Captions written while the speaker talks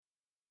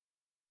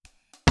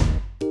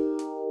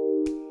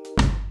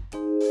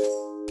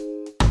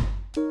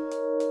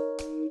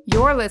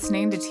You're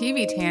listening to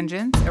TV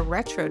Tangents, a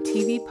retro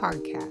TV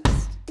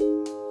podcast.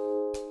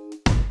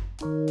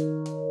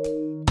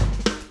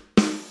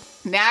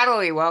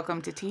 Natalie,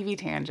 welcome to TV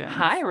Tangents.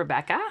 Hi,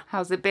 Rebecca.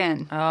 How's it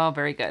been? Oh,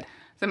 very good.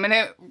 So I'm going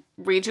to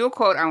read you a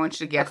quote. I want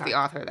you to guess the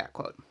author of that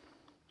quote.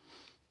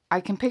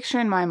 I can picture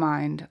in my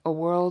mind a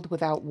world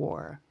without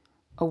war,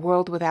 a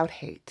world without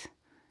hate,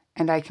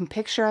 and I can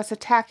picture us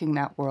attacking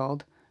that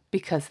world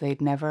because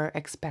they'd never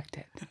expect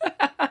it.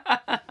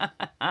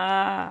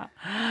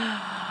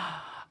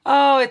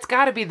 Oh, it's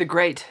got to be the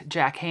great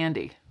Jack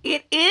Handey.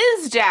 It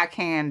is Jack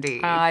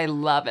Handey. I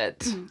love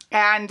it.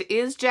 And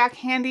is Jack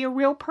Handey a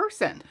real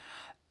person?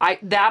 I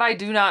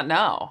do not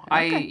know.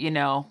 Okay.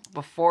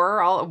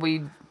 Before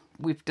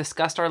we've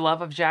discussed our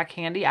love of Jack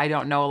Handey. I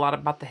don't know a lot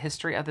about the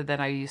history other than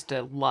I used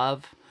to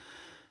love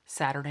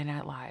Saturday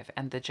Night Live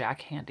and the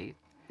Jack Handey.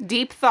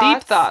 Deep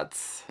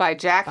Thoughts by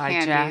Jack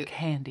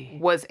Handey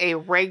was a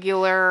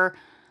regular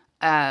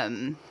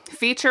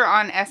feature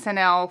on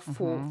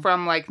SNL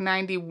from like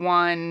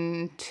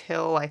 91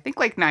 till I think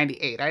like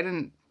 98. I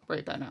didn't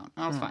write that down.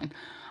 That was fine.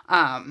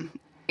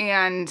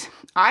 And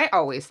I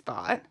always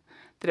thought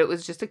that it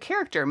was just a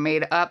character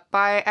made up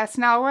by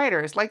SNL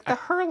writers, like the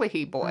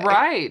Hurley Boy.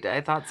 Right.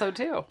 I thought so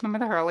too.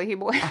 Remember the Hurley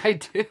Boy? I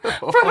do. For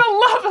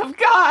the love of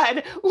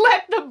God,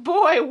 let the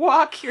boy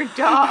walk your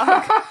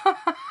dog.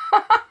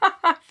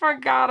 I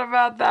forgot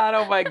about that.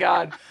 Oh my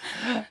God.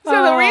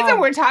 So the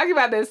reason we're talking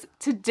about this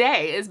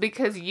today is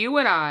because you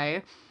and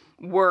I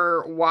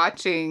were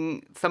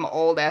watching some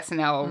old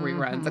SNL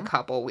reruns a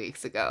couple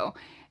weeks ago,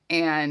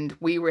 and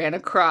we ran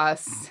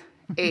across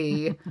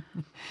a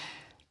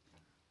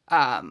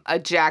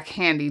Jack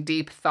Handey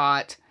Deep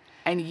Thought,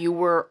 and you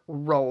were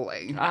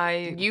rolling.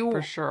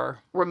 For sure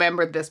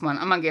remembered this one.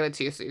 I'm going to give it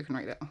to you so you can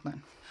read it. Hold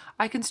on.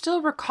 I can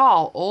still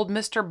recall old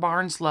Mr.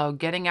 Barnslow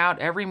getting out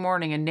every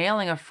morning and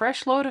nailing a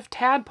fresh load of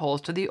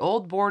tadpoles to the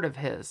old board of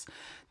his.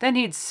 Then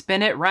he'd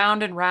spin it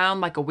round and round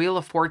like a wheel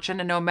of fortune,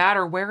 and no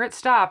matter where it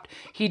stopped,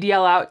 he'd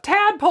yell out,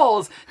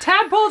 "Tadpoles!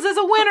 Tadpoles is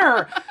a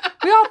winner!"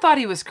 We all thought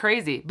he was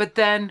crazy, but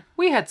then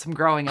we had some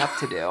growing up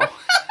to do.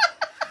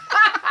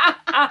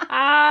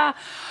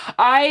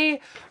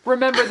 I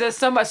remember this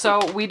so much.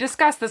 So we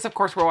discussed this, of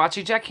course, we're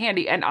watching Jack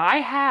Handey, and I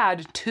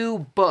had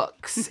 2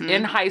 books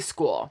in high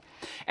school,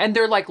 and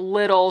they're like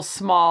little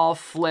small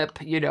flip,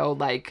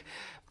 like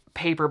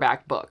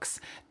paperback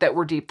books that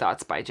were Deep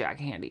Thoughts by Jack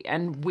Handey.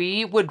 And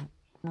we would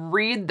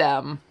read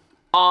them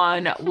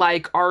on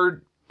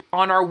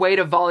our way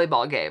to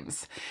volleyball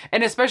games.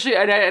 And especially,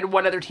 and I had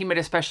one other teammate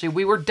especially,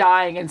 we were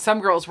dying, and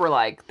some girls were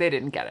like, they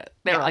didn't get it.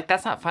 They were like,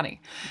 that's not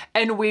funny.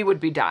 And we would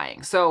be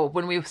dying. So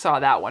when we saw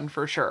that one,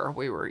 for sure,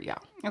 we were,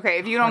 Okay,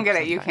 if you don't get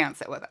it, you can't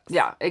sit with us.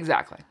 Yeah,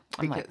 exactly.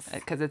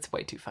 Because it's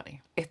way too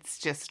funny. It's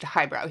just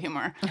highbrow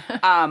humor.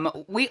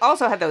 We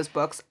also had those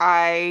books.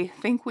 I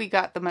think we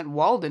got them at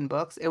Walden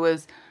Books. It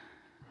was,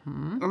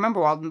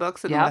 remember Walden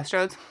Books in the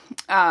Westroads?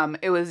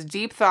 It was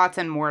Deep Thoughts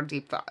and More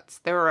Deep Thoughts.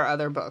 There were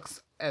other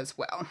books as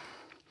well.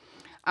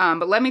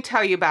 But let me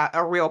tell you about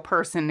a real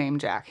person named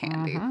Jack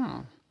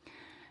Handey.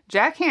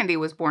 Jack Handey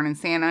was born in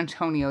San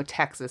Antonio,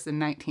 Texas in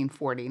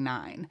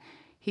 1949.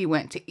 He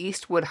went to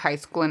Eastwood High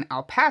School in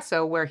El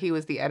Paso, where he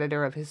was the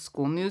editor of his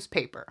school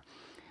newspaper.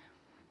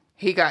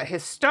 He got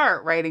his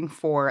start writing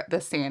for the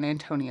San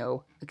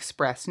Antonio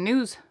Express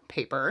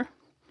newspaper,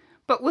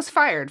 but was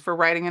fired for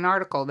writing an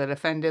article that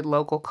offended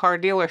local car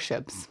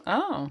dealerships.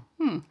 Oh.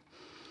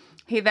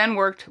 He then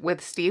worked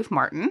with Steve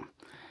Martin,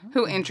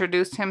 who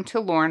introduced him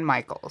to Lorne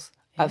Michaels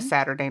of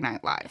Saturday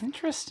Night Live.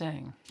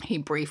 Interesting. He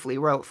briefly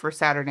wrote for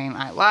Saturday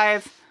Night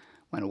Live,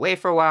 went away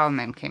for a while, and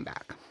then came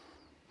back.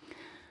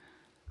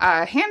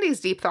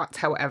 Handey's Deep Thoughts,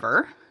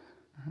 however,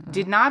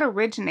 did not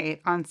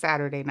originate on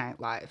Saturday Night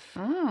Live.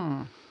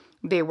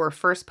 They were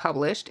first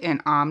published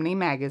in Omni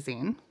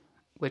Magazine,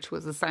 which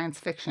was a science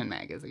fiction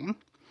magazine,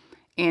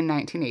 in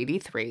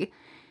 1983,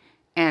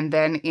 and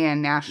then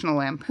in National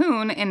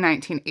Lampoon in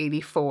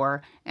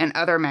 1984, and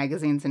other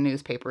magazines and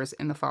newspapers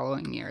in the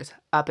following years,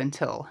 up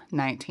until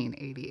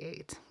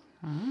 1988.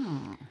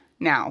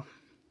 Now,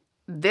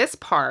 this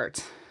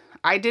part,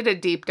 I did a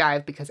deep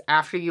dive because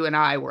after you and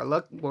I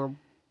were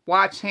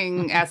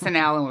watching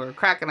SNL and we were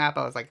cracking up,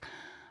 I was like,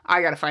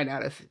 I got to find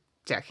out if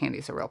Jack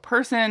Handey's a real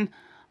person.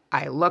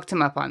 I looked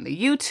him up on the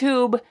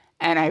YouTube,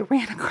 and I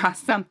ran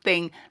across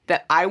something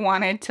that I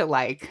wanted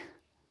to,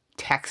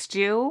 text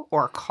you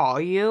or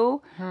call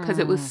you because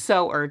it was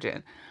so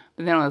urgent.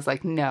 But then I was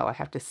like, no, I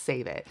have to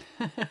save it.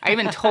 I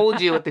even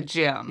told you at the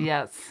gym.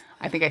 Yes.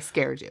 I think I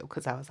scared you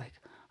because I was like,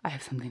 I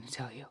have something to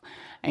tell you.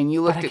 And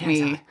you looked at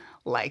me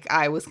like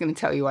I was going to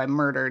tell you I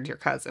murdered your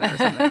cousin or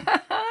something.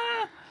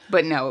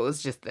 But no, it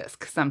was just this,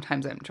 because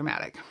sometimes I'm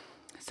dramatic.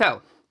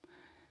 So,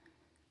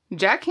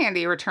 Jack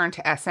Handey returned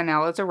to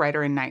SNL as a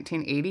writer in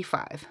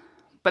 1985,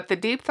 but the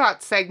Deep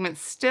Thoughts segment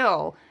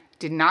still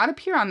did not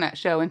appear on that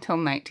show until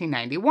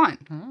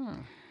 1991.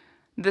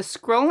 The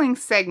scrolling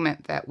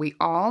segment that we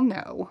all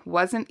know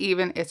wasn't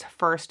even its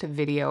first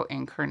video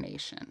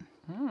incarnation.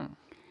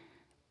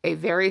 A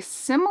very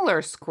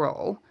similar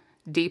scroll,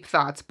 Deep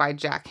Thoughts by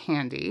Jack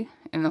Handey,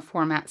 in the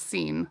format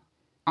seen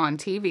on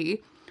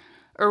TV,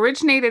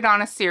 originated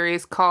on a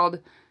series called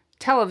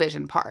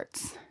Television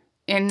Parts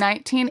in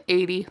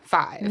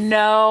 1985.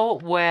 No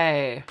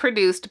way.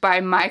 Produced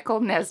by Michael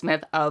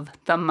Nesmith of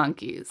The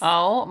Monkees.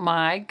 Oh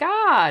my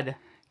God.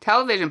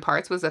 Television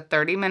Parts was a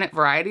 30-minute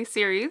variety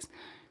series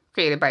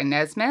created by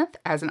Nesmith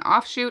as an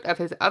offshoot of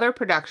his other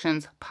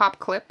productions, Pop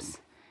Clips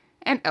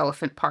and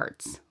Elephant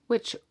Parts,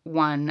 which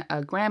won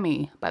a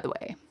Grammy, by the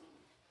way.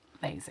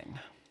 Amazing.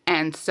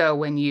 And so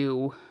when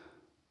you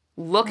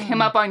look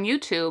him up on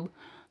YouTube,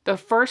 the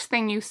first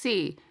thing you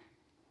see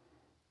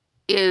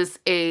is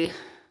a,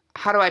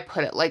 how do I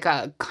put it, like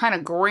a kind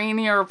of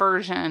grainier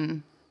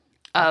version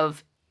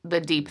of the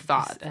Deep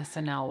Thought.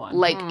 SNL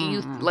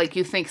one. Like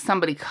you think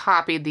somebody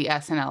copied the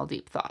SNL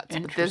Deep Thoughts.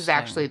 But this is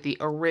actually the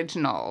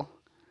original.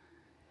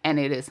 And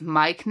it is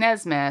Mike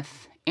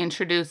Nesmith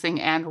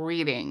introducing and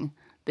reading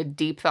the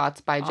Deep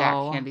Thoughts by Jack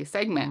Handey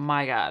segment.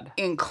 My God.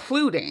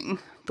 Including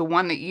the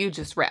one that you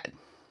just read.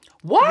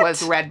 What?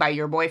 Was read by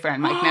your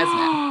boyfriend, Mike Nesmith,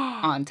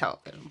 on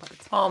Television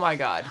Parts. Oh my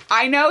God.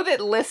 I know that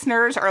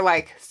listeners are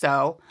like,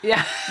 so.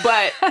 Yeah.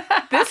 But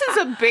this is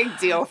a big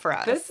deal for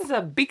us. This is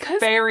a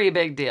very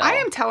big deal. I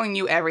am telling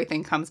you,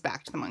 everything comes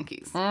back to the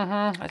Monkees.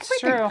 Mm-hmm. That's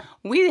Everything. true.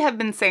 We have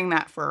been saying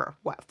that for,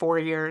 4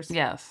 years?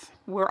 Yes.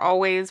 We're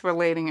always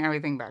relating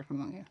everything back to the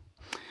Monkees.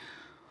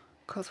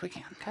 Because we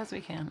can. Because we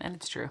can, and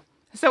it's true.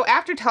 So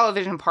after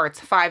Television Parts'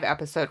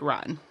 5-episode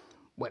run,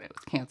 when it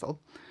was canceled,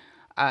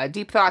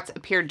 Deep Thoughts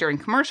appeared during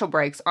commercial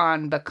breaks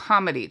on the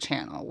Comedy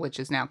Channel, which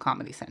is now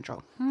Comedy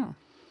Central,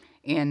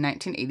 in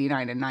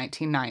 1989 and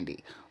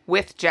 1990,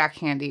 with Jack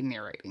Handey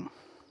narrating.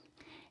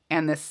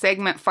 And the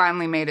segment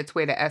finally made its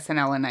way to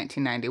SNL in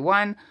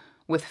 1991,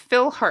 with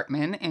Phil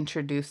Hartman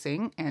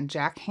introducing and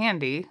Jack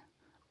Handey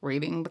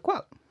reading the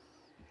quote.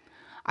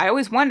 I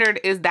always wondered,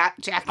 is that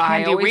Jack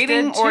Handey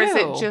reading, or is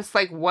it just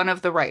like one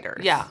of the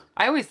writers? Yeah,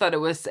 I always thought it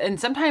was, and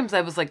sometimes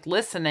I was like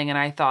listening and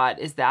I thought,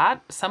 is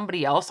that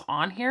somebody else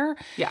on here?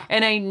 Yeah.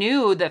 And I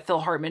knew that Phil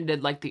Hartman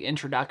did like the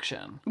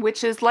introduction.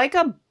 Which is like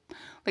a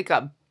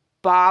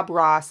Bob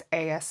Ross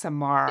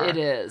ASMR. It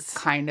is.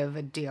 Kind of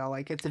a deal.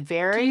 Like it's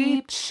very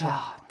Deep chill.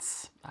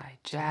 Thoughts by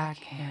Jack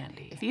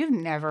Handey. If you've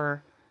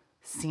never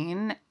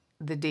seen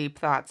the Deep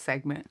Thoughts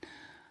segment,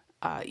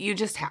 you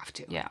just have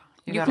to. Yeah.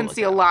 You can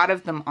see a lot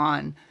of them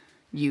on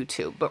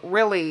YouTube, but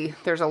really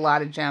there's a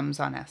lot of gems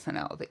on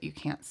SNL that you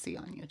can't see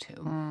on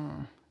YouTube.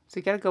 So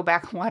you got to go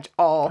back and watch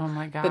all the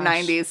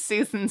 90s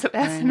seasons of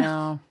SNL. I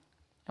know.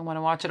 I want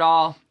to watch it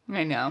all.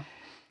 I know.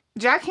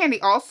 Jack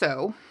Handey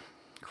also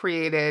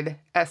created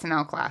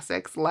SNL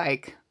classics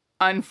like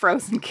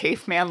Unfrozen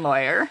Caveman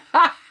Lawyer.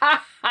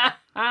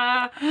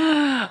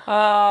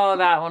 Oh,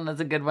 that one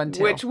was a good one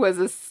too. Which was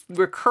a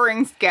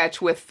recurring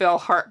sketch with Phil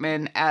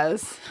Hartman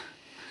as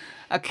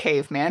a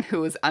caveman who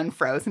was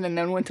unfrozen and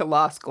then went to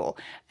law school.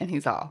 And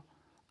he's all,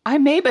 I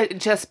may but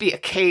just be a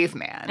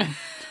caveman.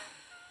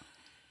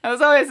 That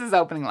was always his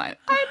opening line.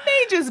 I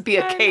may just be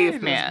a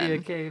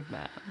caveman.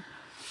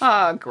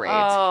 Oh, great.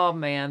 Oh,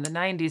 man. The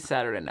 90s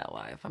Saturday Night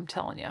Live. I'm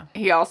telling you.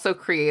 He also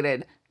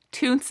created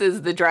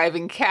Toonces the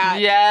Driving Cat.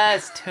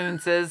 Yes,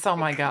 Toonces. Oh,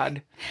 my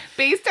God.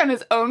 Based on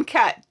his own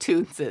cat,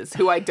 Toonces,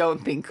 who I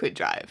don't think could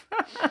drive.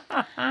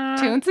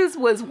 Toonces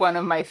was one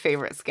of my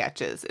favorite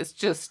sketches. It's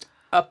just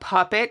a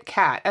puppet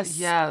cat,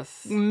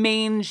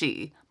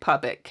 mangy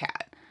puppet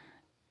cat,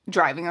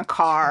 driving a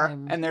car,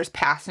 and there's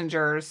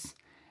passengers,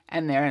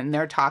 and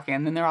they're talking,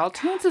 and then they're all,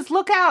 Toonces,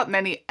 look out! And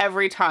then he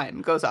every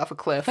time goes off a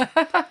cliff,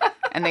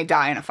 and they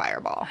die in a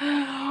fireball.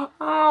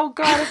 Oh,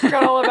 God, I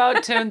forgot all about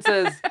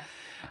Toonces.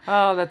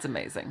 Oh, that's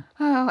amazing.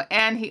 Oh,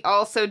 and he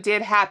also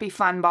did Happy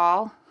Fun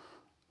Ball,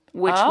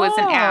 which was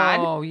an ad.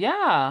 Oh,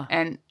 yeah.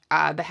 And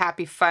the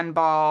Happy Fun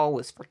Ball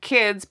was for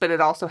kids, but it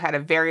also had a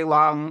very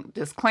long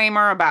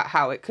disclaimer about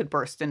how it could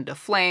burst into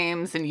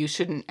flames and you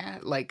shouldn't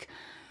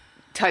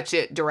touch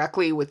it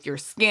directly with your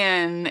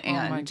skin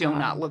and do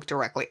not look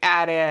directly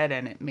at it,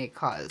 and it may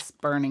cause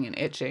burning and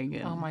itching.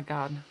 And oh my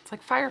God. It's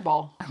like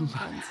Fireball. I love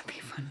Happy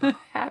Fun Ball.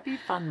 Happy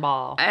Fun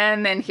Ball.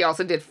 And then he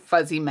also did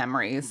Fuzzy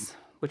Memories,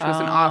 which was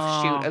an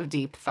offshoot of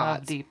Deep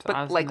Thoughts,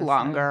 but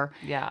longer.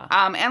 Yeah.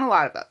 And a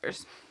lot of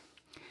others.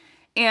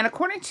 And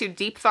according to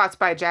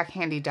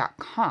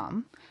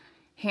deepthoughtsbyjackhandey.com,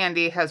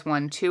 Handey has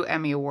won 2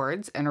 Emmy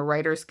Awards and a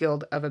Writers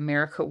Guild of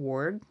America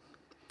Award.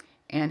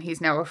 And he's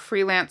now a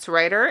freelance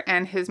writer,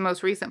 and his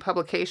most recent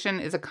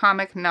publication is a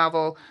comic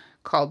novel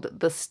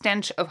called The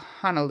Stench of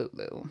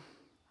Honolulu.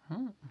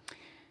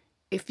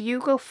 If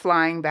you go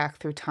flying back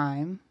through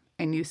time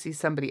and you see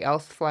somebody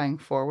else flying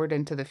forward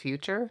into the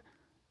future,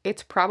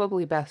 it's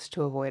probably best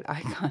to avoid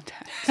eye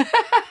contact.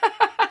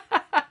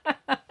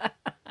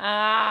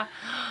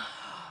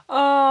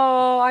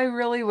 Oh, I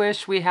really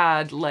wish we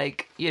had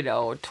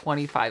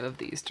 25 of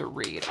these to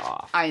read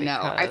off. I know.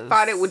 I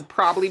thought it would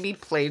probably be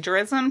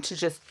plagiarism to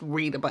just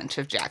read a bunch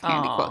of Jack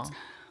Handey quotes.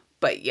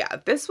 But yeah,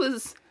 this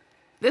was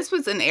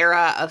an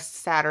era of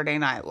Saturday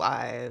Night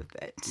Live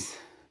that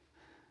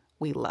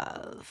we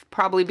love.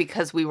 Probably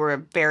because we were a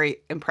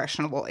very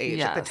impressionable age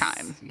at the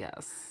time.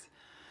 Yes.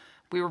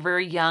 we were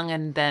very young,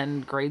 and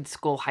then grade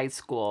school, high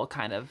school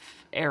kind of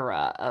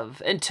era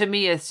of, and to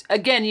me, it's,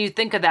 again, you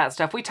think of that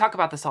stuff. We talk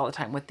about this all the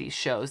time with these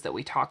shows that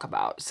we talk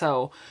about.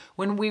 So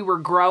when we were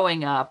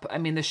growing up, I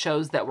mean, the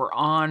shows that were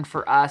on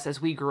for us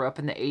as we grew up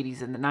in the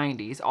 80s and the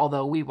 90s,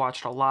 although we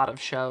watched a lot of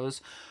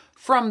shows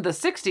from the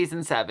 60s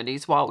and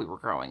 70s while we were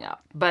growing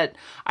up. But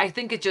I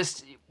think it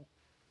just,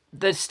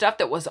 the stuff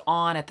that was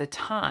on at the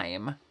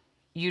time,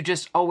 you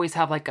just always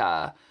have like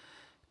a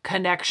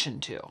connection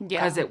to,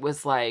 because it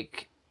was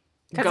like,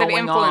 because it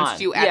influenced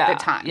you at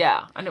the time.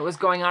 Yeah, and it was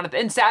going on.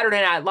 And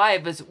Saturday Night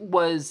Live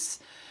was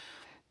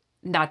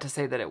not to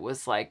say that it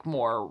was like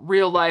more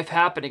real life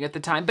happening at the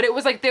time, but it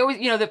was like they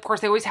always, of course,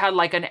 they always had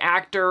like an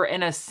actor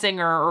and a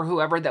singer or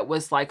whoever that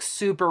was like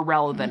super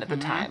relevant at the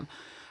time.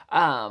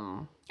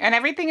 And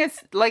everything is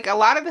like, a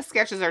lot of the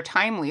sketches are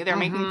timely. They're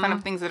making fun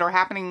of things that are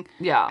happening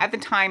at the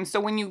time.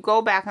 So when you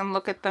go back and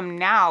look at them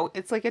now,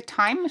 it's like a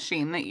time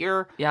machine that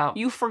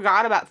you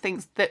forgot about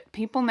things that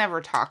people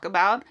never talk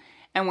about.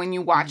 And when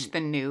you watch the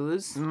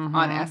news on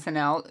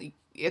SNL,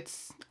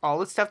 it's all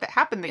the stuff that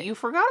happened that you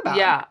forgot about.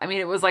 Yeah. I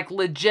mean, it was like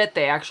legit.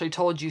 They actually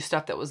told you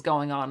stuff that was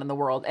going on in the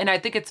world. And I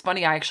think it's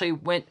funny. I actually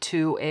went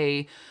to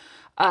a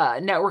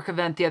network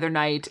event the other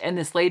night, and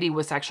this lady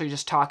was actually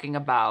just talking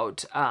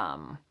about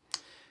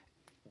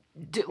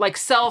like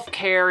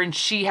self-care, and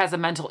she has a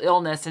mental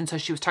illness. And so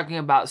she was talking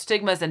about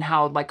stigmas and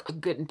how like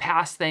getting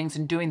past things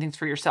and doing things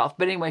for yourself.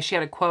 But anyway, she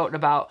had a quote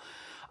about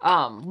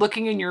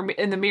looking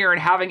in the mirror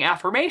and having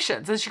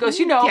affirmations. And she goes,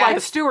 like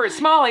Stuart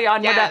Smalley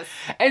on that.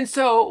 And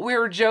so we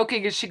were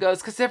joking, and she goes,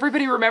 because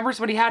everybody remembers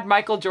when he had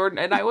Michael Jordan.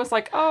 And I was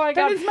like, oh my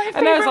God. That is my favorite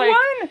and I was like,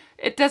 one.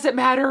 It doesn't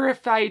matter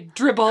if I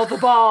dribble the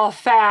ball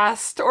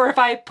fast or if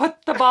I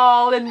put the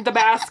ball in the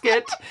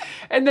basket.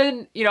 And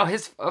then,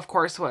 his, of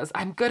course, was,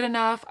 I'm good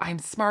enough, I'm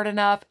smart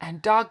enough,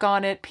 and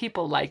doggone it,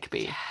 people like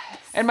me. Yes.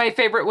 And my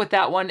favorite with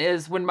that one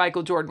is when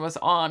Michael Jordan was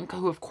on,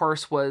 who, of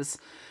course, was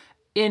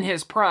in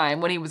his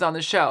prime when he was on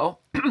the show.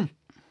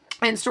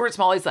 And Stuart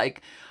Smalley's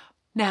like,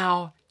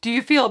 now, do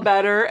you feel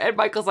better? And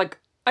Michael's like,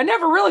 I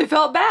never really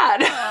felt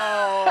bad.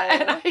 Oh.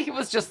 And I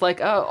was just like,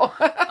 oh.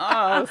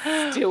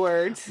 Oh,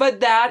 Stuart.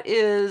 But that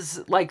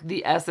is like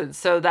the essence.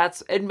 So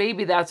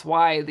maybe that's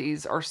why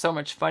these are so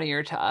much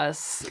funnier to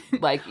us,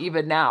 like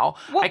even now.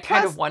 Well, I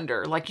kind of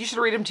wonder, like, you should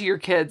read them to your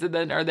kids, and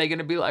then are they going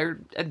to be like,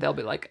 and they'll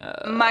be like,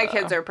 My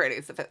kids are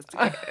pretty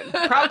sophisticated.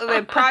 They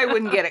probably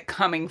wouldn't get it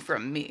coming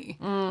from me,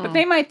 but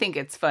they might think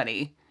it's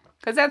funny.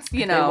 Because that's,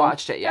 they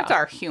watched it, that's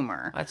our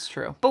humor. That's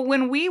true. But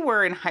when we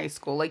were in high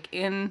school, like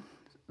in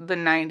the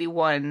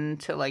 91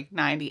 to like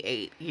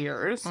 98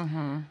 years,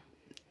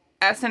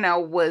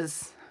 SNL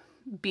was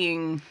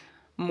being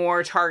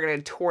more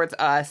targeted towards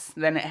us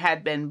than it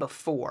had been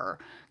before.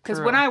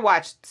 Because when I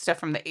watched stuff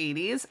from the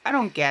 80s, I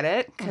don't get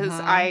it, because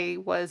I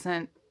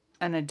wasn't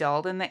an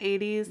adult in the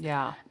 80s.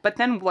 Yeah. But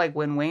then like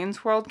when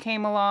Wayne's World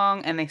came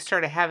along and they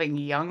started having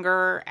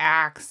younger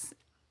acts,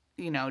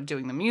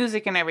 doing the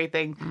music and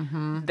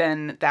everything,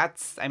 then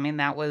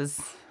that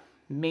was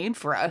made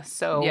for us.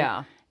 So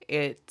yeah.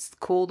 It's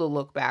cool to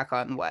look back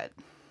on what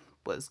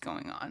was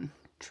going on.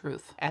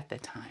 Truth. At the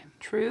time.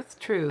 Truth.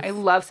 I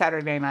love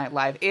Saturday Night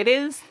Live. It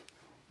is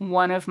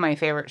one of my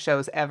favorite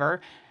shows ever.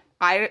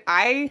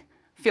 I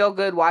feel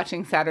good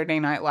watching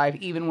Saturday Night Live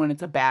even when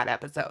it's a bad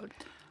episode.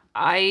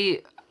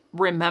 I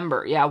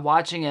remember,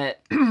 watching it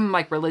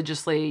like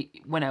religiously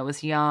when I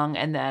was young,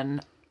 and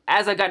then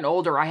as I've gotten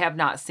older, I have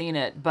not seen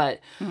it, but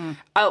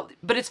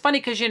but it's funny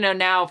because,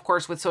 now, of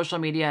course, with social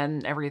media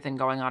and everything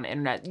going on the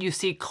internet, you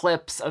see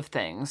clips of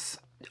things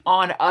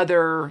on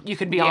you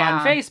can be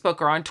on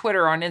Facebook or on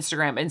Twitter or on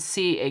Instagram and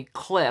see a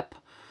clip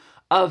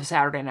of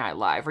Saturday Night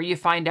Live, or you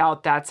find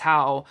out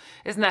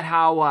isn't that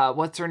how,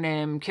 what's her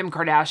name, Kim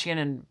Kardashian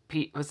and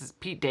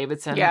Pete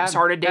Davidson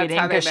started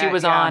dating because she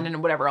was on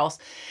and whatever else.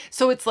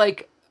 So it's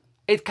like,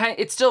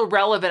 it's still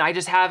relevant. I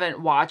just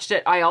haven't watched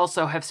it. I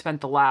also have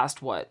spent the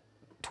last,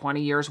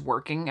 20 years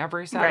working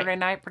every Saturday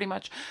night, pretty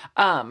much.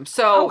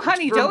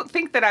 Honey, don't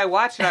think that I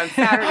watch it on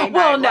Saturday night.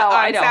 Well, no,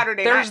 I know.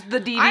 Saturday There's night. the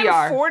DVR.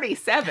 I'm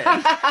 47.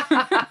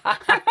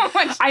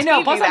 I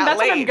know. Plus, that's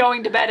when I'm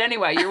going to bed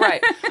anyway. You're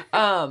right.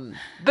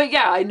 But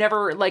yeah, I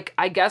never,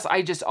 I guess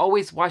I just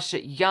always watched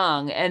it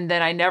young, and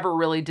then I never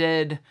really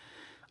did.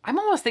 I'm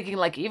almost thinking,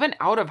 even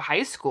out of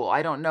high school,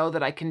 I don't know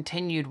that I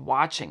continued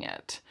watching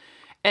it.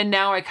 And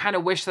now I kind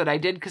of wish that I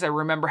did, because I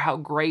remember how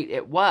great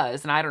it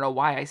was. And I don't know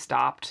why I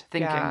stopped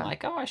thinking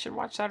I should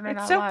watch Saturday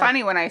Night Live. It's so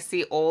funny when I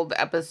see old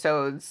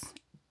episodes.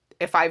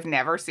 If I've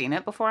never seen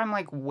it before, I'm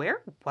like,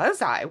 where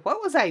was I?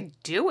 What was I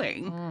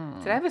doing?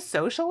 Did I have a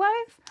social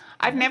life?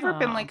 I've never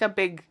been a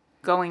big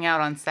going out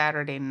on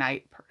Saturday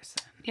night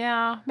person.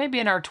 Yeah, maybe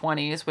in our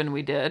 20s when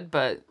we did.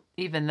 But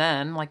even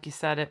then, like you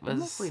said, it was... We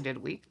mostly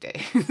did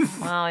weekdays.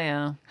 Well,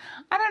 yeah.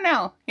 I don't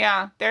know.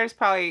 Yeah, there's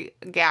probably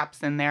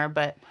gaps in there,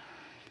 but...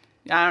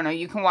 I don't know.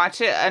 You can watch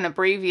an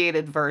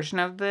abbreviated version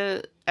of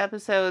the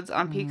episodes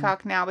on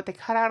Peacock now, but they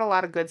cut out a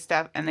lot of good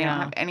stuff, and they don't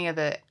have any of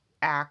the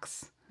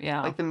acts,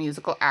 like the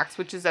musical acts,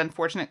 which is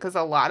unfortunate because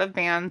a lot of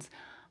bands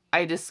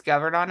I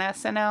discovered on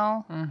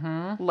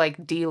SNL,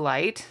 like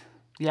Delight,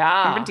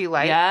 Yeah. Remember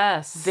D-Light?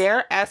 Yes.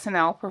 Their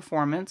SNL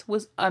performance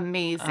was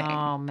amazing.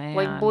 Oh, man.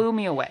 Like, blew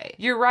me away.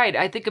 You're right.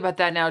 I think about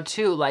that now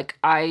too. Like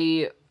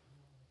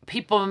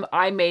people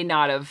I may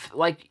not have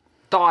like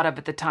thought of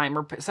at the time,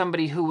 or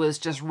somebody who was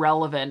just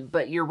relevant.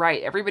 But you're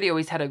right. Everybody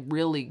always had a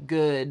really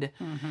good.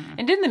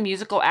 And didn't the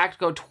musical act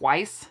go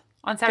twice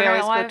on Saturday They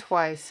Night always Live? go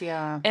twice,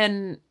 yeah.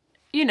 And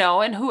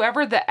and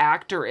whoever the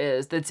actor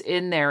is that's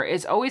in there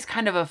is always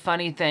kind of a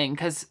funny thing,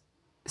 because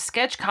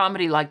sketch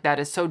comedy like that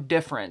is so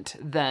different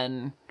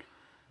than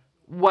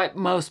what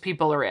most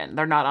people are in.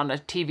 They're not on a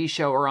TV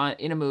show or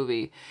in a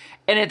movie.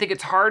 And I think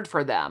it's hard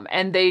for them.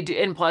 And they do,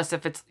 and plus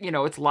if it's,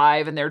 it's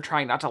live and they're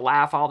trying not to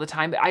laugh all the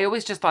time. But I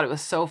always just thought it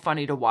was so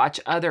funny to watch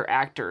other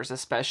actors,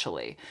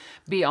 especially,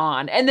 be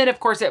on. And then,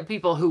 of course,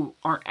 people who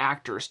aren't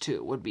actors,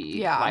 too, would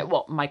be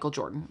Michael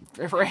Jordan,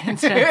 for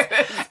instance.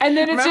 And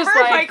then it's Remember just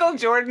like... Michael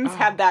Jordan's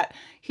had that...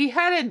 He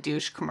had a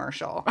douche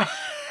commercial. It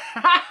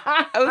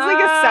was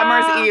like a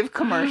Summer's Eve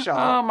commercial.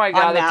 Oh my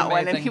God, on that's that one,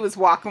 and amazing. he was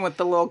walking with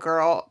the little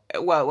girl.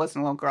 Well, it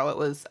wasn't a little girl. It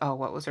was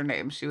what was her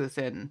name? She was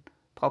in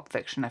Pulp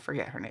Fiction. I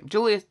forget her name.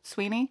 Julia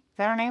Sweeney. Is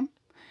that her name?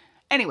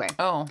 Anyway.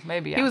 Oh,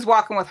 maybe. Yeah. He was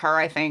walking with her,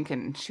 I think,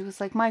 and she was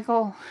like,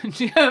 "Michael,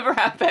 do you ever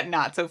have that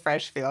not so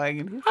fresh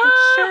feeling?" And he was like,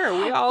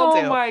 "Sure, we all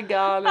do." Oh my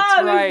God,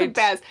 that's right.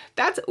 That's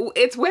the best.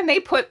 It's when they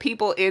put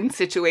people in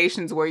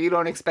situations where you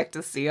don't expect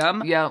to see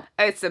them. Yep.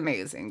 It's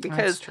amazing because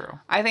That's true.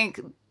 I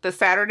think the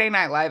Saturday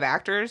Night Live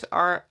actors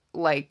are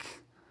like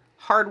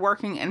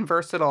hardworking and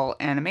versatile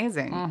and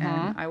amazing,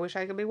 and I wish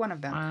I could be one of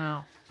them.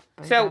 Wow.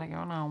 So- gotta go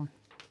home.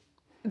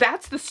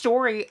 That's the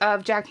story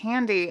of Jack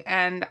Handey,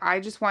 and I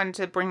just wanted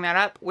to bring that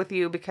up with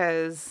you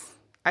because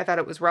I thought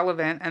it was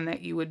relevant and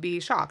that you would be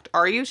shocked.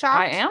 Are you shocked?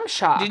 I am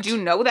shocked. Did you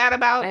know that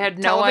about I had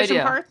no television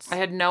idea. parts? I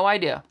had no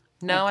idea.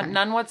 No, Okay.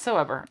 none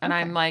whatsoever. And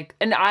I'm like,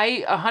 and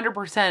I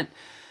 100%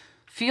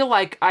 feel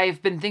like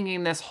I've been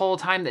thinking this whole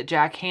time that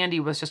Jack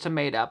Handey was just a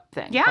made up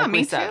thing. Yeah, like we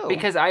me said. too.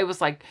 Because I was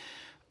like,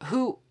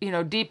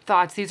 deep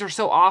thoughts, these are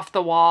so off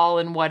the wall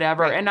and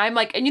whatever. Right. And I'm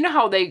like, and you know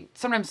how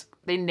sometimes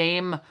they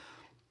name,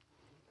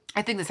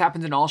 I think this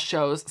happens in all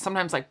shows,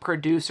 sometimes like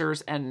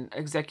producers and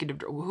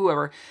executive,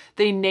 whoever,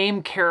 they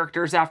name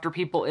characters after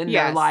people in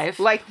their life.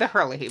 like the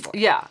Hurley boy.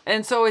 Yeah.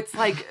 And so it's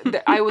like,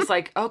 I was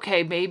like,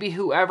 okay, maybe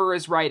whoever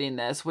is writing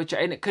this,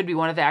 and it could be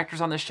one of the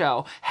actors on the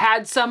show,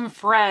 had some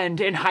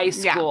friend in high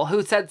school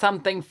who said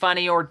something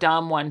funny or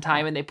dumb one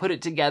time and they put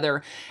it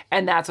together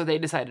and that's what they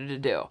decided to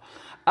do.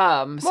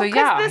 This hearing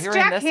Jack this,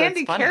 Handey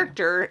that's funny.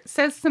 character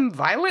says some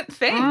violent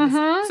things.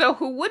 So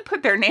who would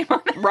put their name on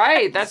it?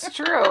 Right. That's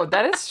true.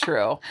 That is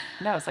true.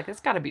 No, it's like,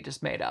 it's got to be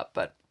just made up,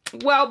 but.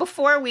 Well,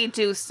 before we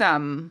do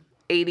some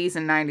 80s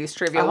and 90s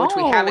trivia, which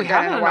we Oh, haven't we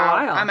done haven't in a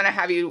while, I'm going to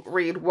have you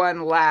read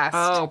one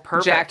last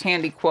perfect. Jack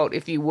Handey quote,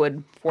 if you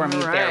would, for me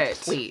there, Right.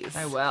 please.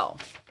 I will.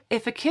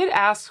 If a kid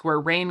asks where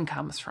rain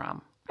comes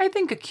from, I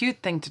think a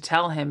cute thing to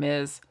tell him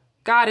is,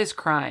 God is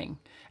crying.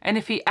 And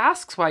if he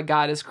asks why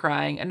God is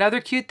crying, another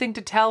cute thing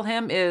to tell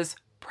him is,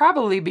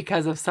 probably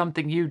because of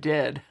something you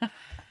did.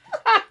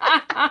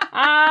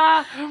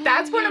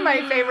 That's one of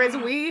my favorites.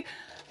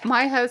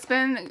 My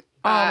husband,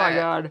 Oh my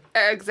God.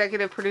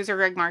 executive producer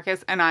Greg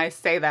Marcus, and I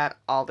say that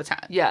all the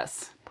time.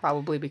 Yes.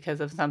 Probably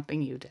because of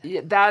something you did.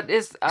 Yeah, that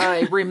is,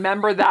 I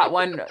remember that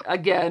one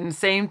again.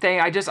 Same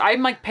thing.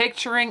 I'm like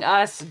picturing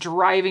us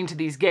driving to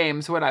these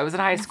games when I was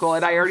in high school,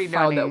 and I already know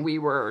funny. that we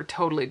were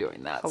totally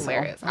doing that.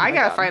 Hilarious. So, oh my I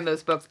gotta God. find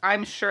those books.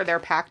 I'm sure they're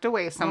packed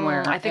away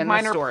somewhere. I think in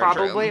mine the are storage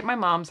probably room. at my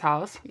mom's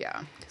house.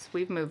 Yeah, because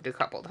we've moved a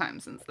couple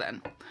times since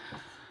then.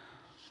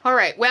 All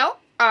right. Well,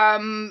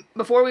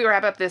 before we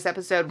wrap up this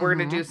episode, we're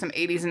going to do some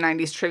 80s and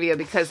 90s trivia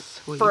because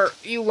for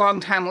you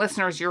longtime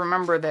listeners, you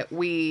remember that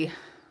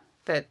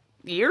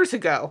years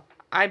ago,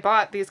 I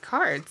bought these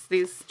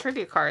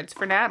trivia cards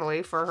for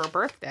Natalie for her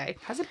birthday.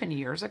 Has it been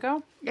years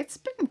ago? It's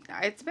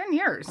been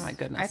years. Oh my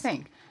goodness. I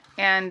think.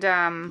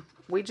 And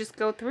we just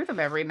go through them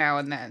every now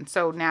and then.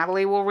 So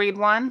Natalie will read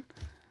one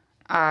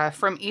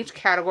from each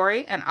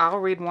category, and I'll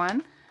read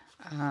one.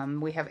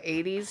 We have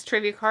 80s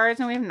trivia cards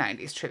and we have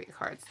 90s trivia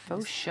cards.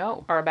 Faux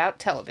show. Are about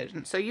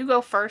television. So you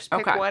go first.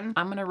 Pick one.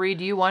 I'm going to read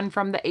you one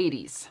from the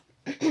 80s.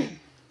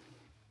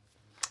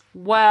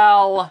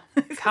 Well,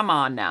 come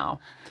on now.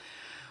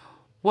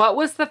 What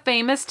was the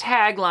famous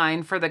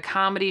tagline for the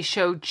comedy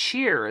show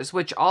Cheers,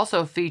 which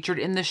also featured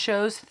in the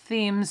show's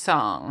theme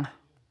song?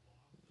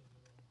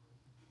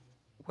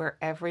 Where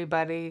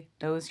everybody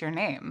knows your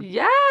name.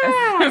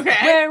 Yes!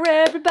 Okay.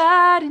 Where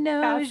everybody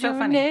knows That's so your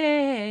funny.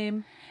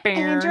 name.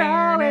 And you're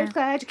always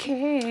glad you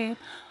came.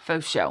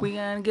 Faux show. We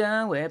gonna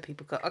go where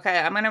people go. Okay,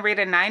 I'm gonna read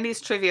a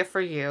 90s trivia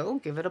for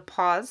you. Give it a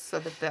pause so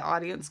that the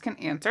audience can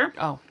answer.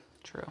 Oh,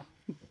 true.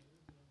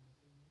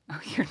 Oh,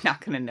 you're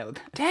not gonna know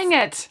that. Dang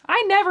it.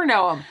 I never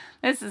know them.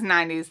 This is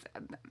 90s.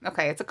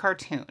 Okay, it's a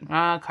cartoon.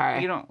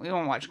 Okay. You don't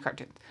watch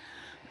cartoons.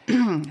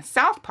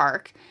 South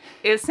Park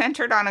is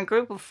centered on a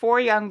group of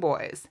 4 young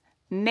boys.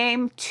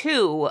 Name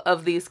 2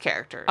 of these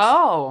characters.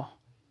 Oh.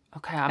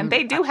 Okay. And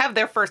they do have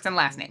their first and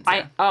last names.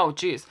 Oh,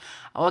 geez.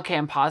 Okay,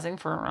 I'm pausing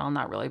for, well,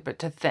 not really, but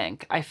to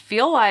think. I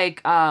feel like,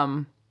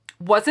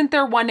 wasn't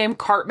there one named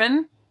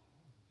Cartman?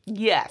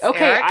 Yes.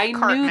 Okay, Eric I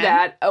Cartman. knew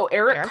that. Oh,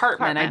 Eric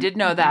Cartman. I did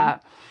know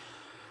that.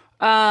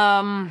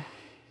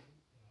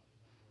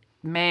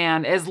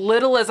 Man, as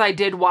little as I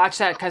did watch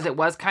that because it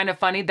was kind of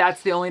funny,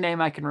 that's the only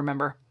name I can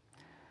remember.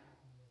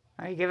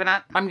 Are you giving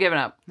up? I'm giving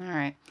up. All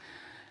right.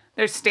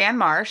 There's Stan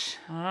Marsh,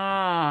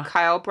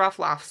 Kyle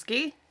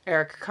Broflovsky,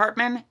 Eric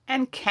Cartman,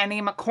 and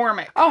Kenny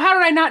McCormick. Oh, how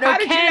did I not know How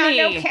did Kenny?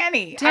 you not know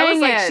Kenny? I Dang was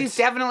like, it. she's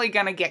definitely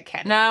going to get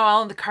Kenny. No,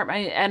 all the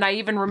Cartman. And I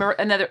even remember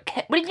another,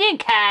 what are you doing,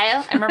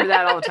 Kyle? I remember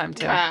that all the time,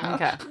 too. Wow.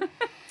 Okay.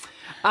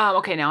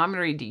 Okay, now I'm going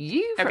to read to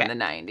you from the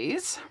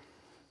 90s.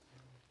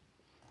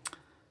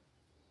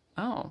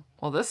 Oh,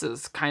 well, this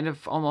is kind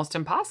of almost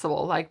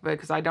impossible,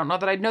 because I don't know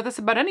that I'd know this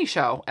about any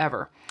show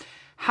ever.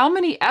 How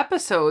many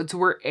episodes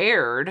were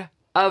aired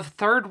of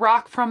Third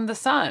Rock from the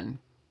Sun?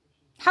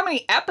 How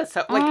many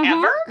episodes? Like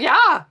ever?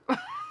 Yeah.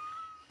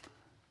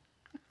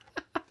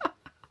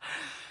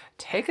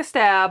 Take a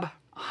stab.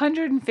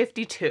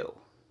 152.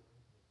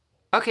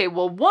 Okay,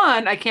 well,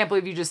 one, I can't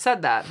believe you just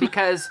said that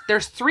because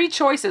there's 3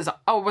 choices.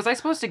 Oh, was I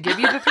supposed to give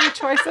you the 3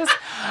 choices?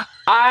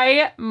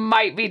 I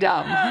might be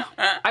dumb.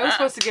 I was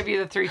supposed to give you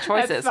the 3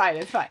 choices.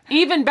 It's fine.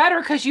 Even better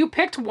because you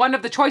picked one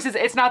of the choices.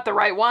 It's not the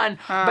right one,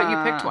 but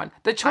you picked one.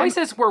 The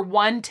choices were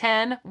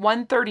 110,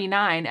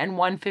 139, and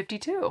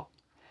 152.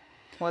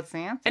 What's the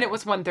answer? And it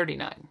was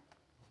 139.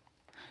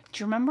 Do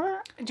you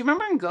remember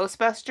in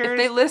Ghostbusters? If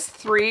they list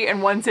 3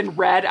 and one's in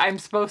red, I'm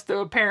supposed to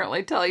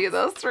apparently tell you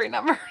those 3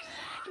 numbers.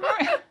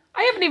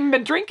 I haven't even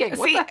been drinking.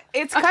 See,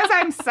 it's because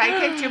I'm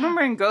psychic. Do you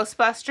remember in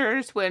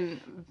Ghostbusters when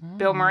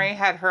Bill Murray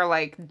had her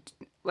like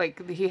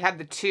he had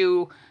the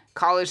 2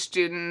 college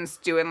students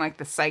doing like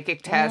the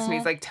psychic test, and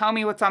he's like, "Tell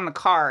me what's on the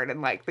card,"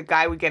 and like the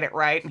guy would get it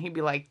right, and he'd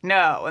be like,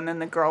 "No," and then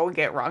the girl would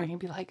get it wrong, and he'd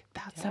be like,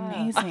 "That's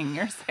amazing,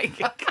 you're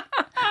psychic."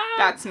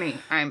 That's me.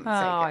 I'm psychic.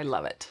 Oh, I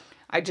love it.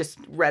 I just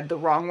read the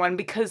wrong one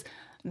because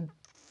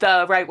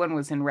the right one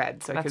was in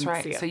red, so I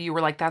couldn't see it. So you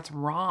were like, "That's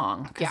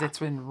wrong," because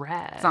it's in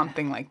red.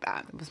 Something like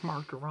that. It was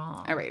marked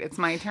wrong. All right, it's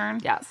my turn?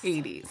 Yes.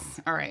 80s.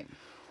 All right.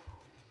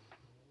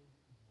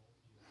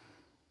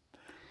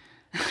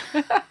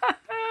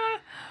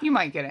 You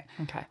might get it.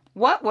 Okay.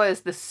 What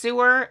was the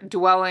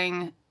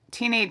sewer-dwelling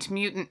Teenage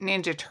Mutant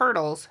Ninja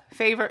Turtles'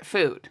 favorite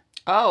food?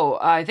 Oh,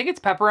 I think it's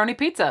pepperoni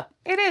pizza.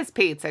 It is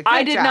pizza. Good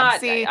I did job. not.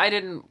 See, I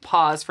didn't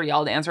pause for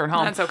y'all to answer at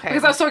home. That's okay.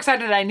 Because I was so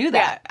excited I knew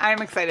that. yeah,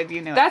 I'm excited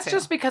you knew That's it too.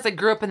 just because I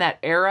grew up in that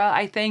era,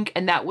 I think,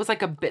 and that was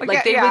like a bit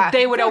Like, they yeah, would I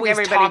feel like always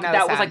everybody talk. knows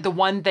That was that. like the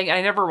one thing. And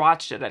I never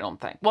watched it. I don't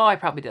think. Well, I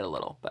probably did a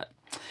little, but.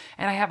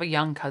 And I have a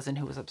young cousin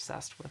who was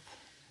obsessed with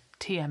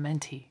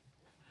TMNT,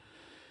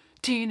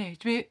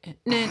 Teenage Mutant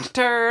Ninja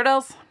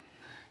Turtles.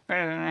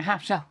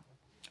 Half shell.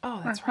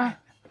 Oh, that's right.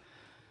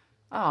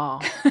 Oh,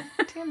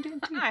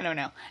 TMNT. I don't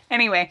know.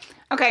 Anyway,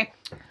 okay.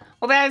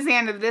 Well, that is the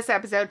end of this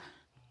episode.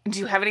 Do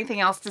you have anything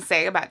else to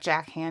say about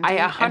Jack Handey? I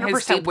and his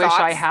 100% deep wish I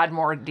thoughts? had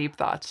more deep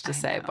thoughts to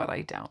say, but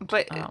I don't.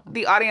 But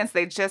the audience,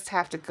 they just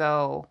have to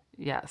go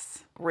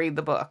Yes. read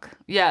the book.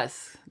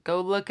 Yes.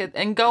 Go look at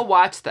and go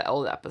watch the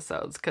old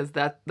episodes because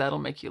that'll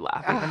make you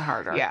laugh even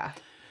harder. Yeah.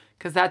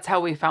 Because that's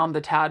how we found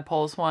the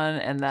tadpoles one,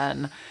 and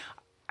then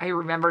I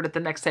remembered it the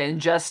next day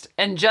and just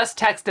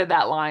texted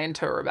that line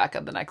to Rebecca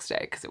the next day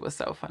because it was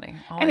so funny.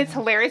 And it's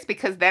hilarious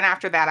because then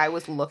after that I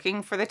was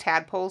looking for the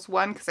tadpoles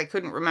one because I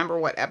couldn't remember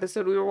what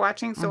episode we were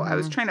watching. So I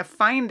was trying to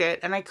find it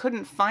and I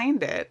couldn't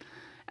find it.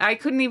 And I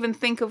couldn't even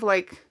think of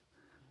like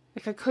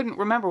I couldn't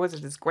remember. Was it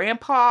his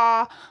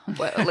grandpa?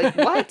 What?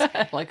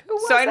 like who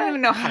was So I that? didn't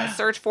even know how to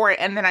search for it.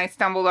 And then I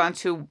stumbled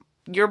onto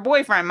your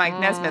boyfriend, Mike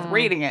Nesmith,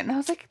 reading it. And I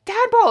was like,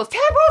 Tadpoles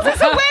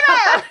is a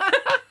winner!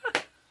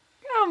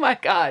 Oh my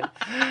God.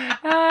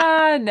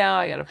 Now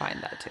I got to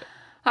find that too.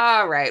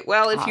 All right.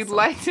 Well, if you'd Awesome.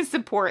 like to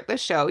support the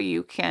show,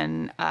 you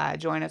can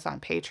join us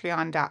on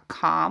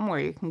patreon.com where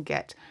you can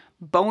get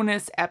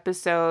bonus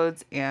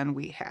episodes and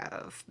we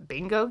have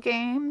bingo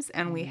games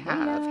and we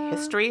have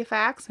history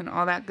facts and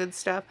all that good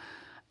stuff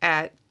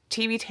at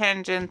TV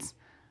Tangents.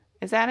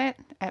 Is that it?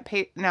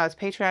 No, it's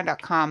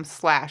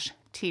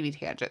patreon.com/TV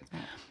Tangents.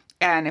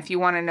 And if you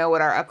want to know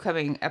what our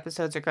upcoming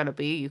episodes are going to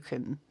be, you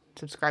can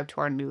subscribe to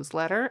our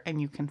newsletter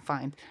and you can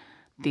find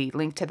the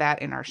link to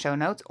that in our show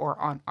notes or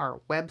on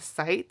our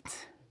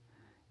website.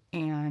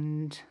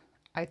 And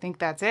I think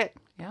that's it.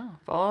 Yeah.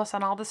 Follow us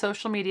on all the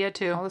social media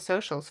too. All the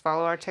socials.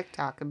 Follow our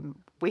TikTok. And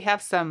we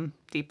have some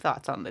deep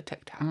thoughts on the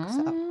TikTok.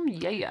 So.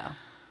 Yeah.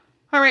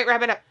 All right,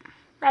 wrap it up.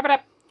 Wrap it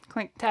up.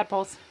 Clink.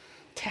 Tadpoles.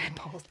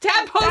 Tadpoles.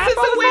 Tadpoles is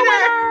the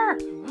winner!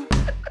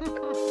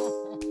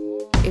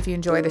 If you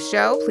enjoy the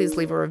show, please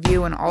leave a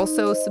review and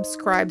also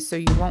subscribe so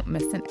you won't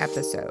miss an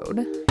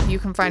episode. You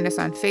can find us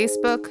on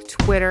Facebook,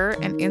 Twitter,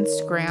 and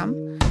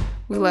Instagram.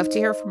 We love to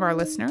hear from our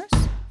listeners.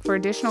 For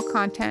additional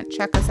content,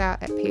 check us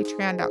out at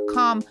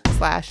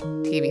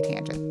patreon.com/TV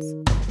Tangents.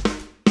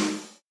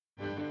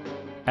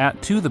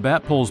 At To the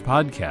Batpoles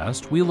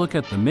podcast, we look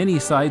at the many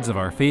sides of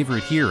our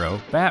favorite hero,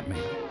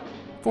 Batman.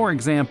 For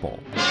example,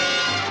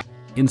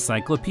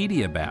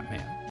 Encyclopedia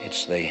Batman,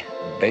 It's the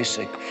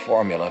basic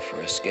formula for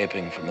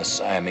escaping from the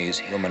Siamese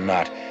human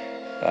knot.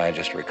 I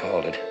just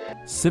recalled it.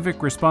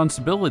 Civic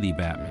Responsibility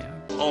Batman,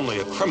 Only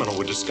a criminal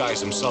would disguise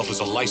himself as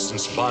a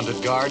licensed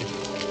bonded guard,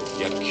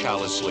 yet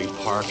callously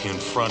park in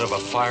front of a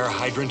fire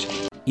hydrant.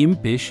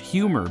 Impish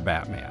humor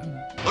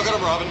Batman. Look at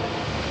him, Robin.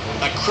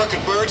 That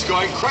crooked bird's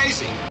going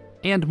crazy.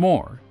 And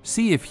more.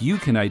 See if you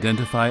can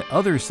identify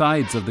other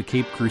sides of the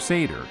Caped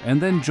Crusader,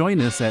 and then join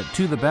us at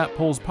To the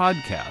Batpoles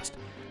podcast,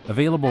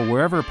 available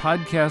wherever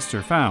podcasts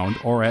are found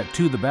or at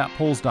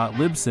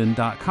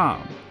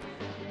tothebatpoles.libsyn.com.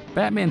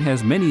 Batman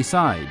has many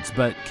sides,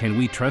 but can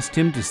we trust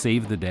him to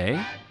save the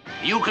day?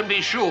 You can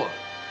be sure,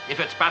 if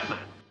it's Batman.